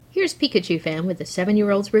Here's Pikachu Fan with a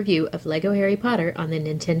 7-year-old's review of LEGO Harry Potter on the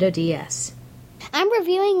Nintendo DS. I'm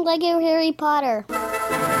reviewing LEGO Harry Potter.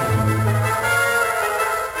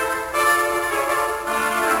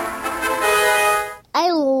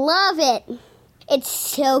 I love it. It's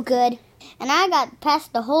so good. And I got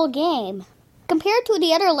past the whole game. Compared to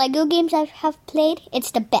the other LEGO games I have played,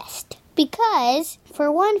 it's the best. Because,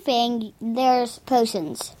 for one thing, there's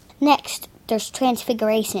potions. Next, there's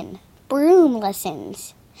transfiguration. Broom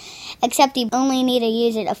lessons. Except you only need to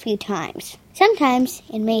use it a few times. Sometimes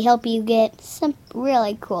it may help you get some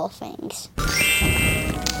really cool things.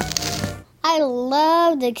 I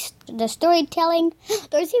love the storytelling.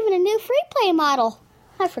 There's even a new free play model.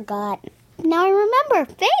 I forgot. Now I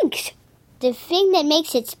remember. Thanks. The thing that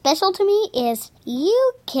makes it special to me is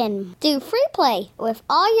you can do free play with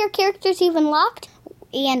all your characters even locked.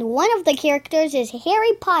 And one of the characters is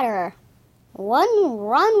Harry Potter. One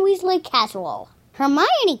Ron Weasley casual.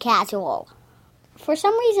 Hermione casual. For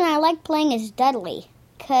some reason I like playing as Dudley.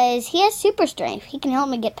 Because he has super strength. He can help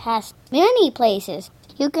me get past many places.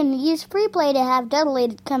 You can use free play to have Dudley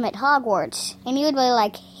to come at Hogwarts. And you would be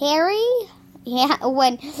like, Harry? Yeah,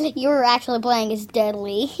 when you were actually playing as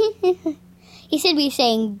Dudley. He should be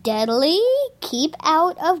saying, Dudley, keep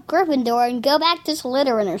out of Gryffindor and go back to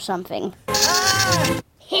Slytherin or something.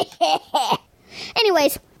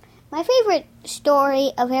 Anyways, my favorite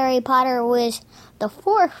story of Harry Potter was the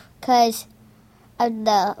fourth because of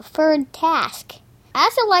the third task. I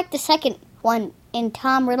also like the second one in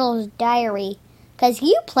Tom Riddle's diary because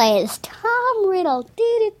you play as Tom Riddle.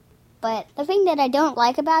 But the thing that I don't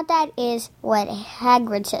like about that is what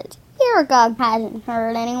Hagrid says. Aragog hasn't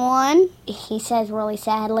hurt anyone, he says really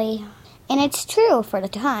sadly. And it's true for the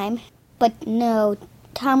time. But no,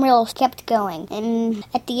 Tom Riddle kept going. And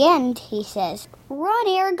at the end, he says, Run,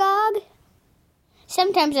 Aragog!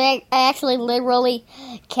 Sometimes I actually literally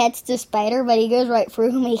catch the spider, but he goes right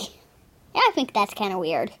through me. I think that's kind of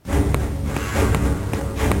weird.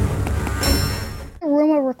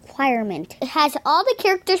 Room of requirement. It has all the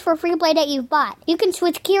characters for free play that you've bought. You can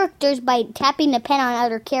switch characters by tapping the pen on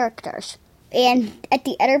other characters. And at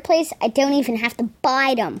the other place, I don't even have to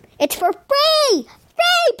buy them. It's for free!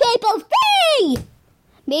 Free, people, free!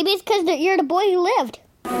 Maybe it's because you're the boy who lived.